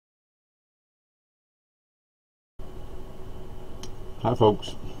Hi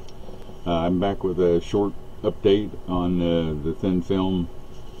folks, I'm back with a short update on the thin film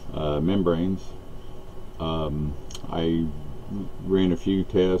membranes. I ran a few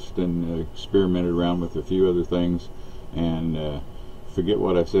tests and experimented around with a few other things, and forget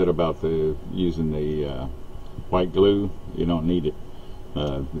what I said about using the white glue. You don't need it.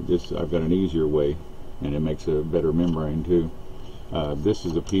 I've got an easier way, and it makes a better membrane too. This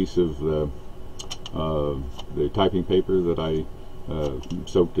is a piece of the typing paper that I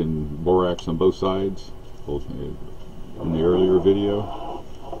soaked in borax on both sides in the earlier video,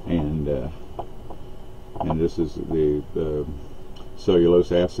 and this is the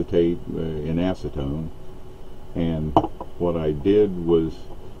cellulose acetate in acetone. And what I did was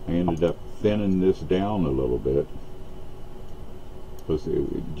I ended up thinning this down a little bit, because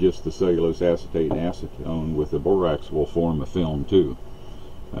just the cellulose acetate and acetone with the borax will form a film too,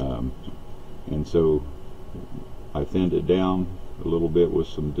 and so I thinned it down a little bit with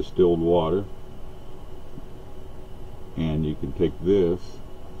some distilled water, and you can take this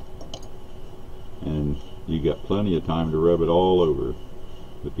and you got plenty of time to rub it all over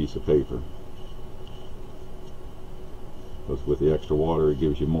the piece of paper, because with the extra water it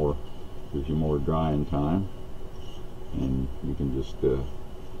gives you more drying time, and you can just you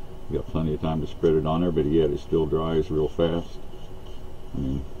got plenty of time to spread it on there, but yet it still dries real fast. I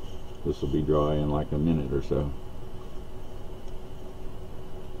mean, this will be dry in like a minute or so.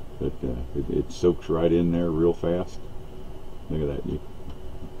 But it soaks right in there real fast. Look at that.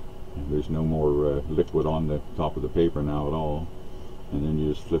 There's no more liquid on the top of the paper now at all. And then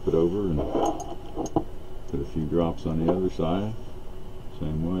you just flip it over and put a few drops on the other side,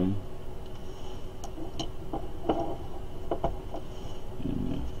 same way.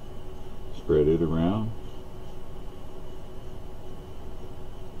 And spread it around.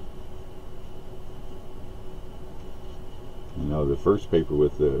 Now the first paper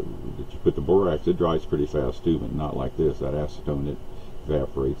with that you put the borax, it dries pretty fast too, but not like this. That acetone, it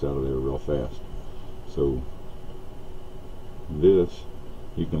evaporates out of there real fast. So this,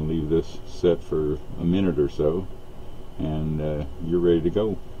 you can leave this set for a minute or so, and you're ready to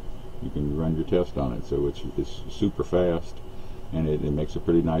go. You can run your test on it. So it's super fast, and it makes a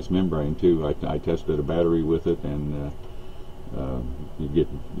pretty nice membrane too. I tested a battery with it, and you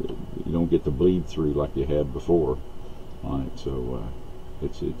don't get the bleed through like you had before on it. So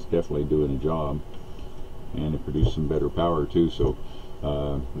it's definitely doing a job, and it produced some better power too. So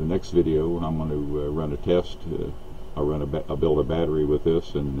the next video I'm going to run a test. I'll build a battery with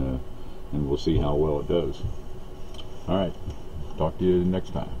this, and we'll see how well it does. All right, talk to you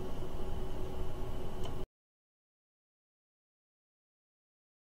next time.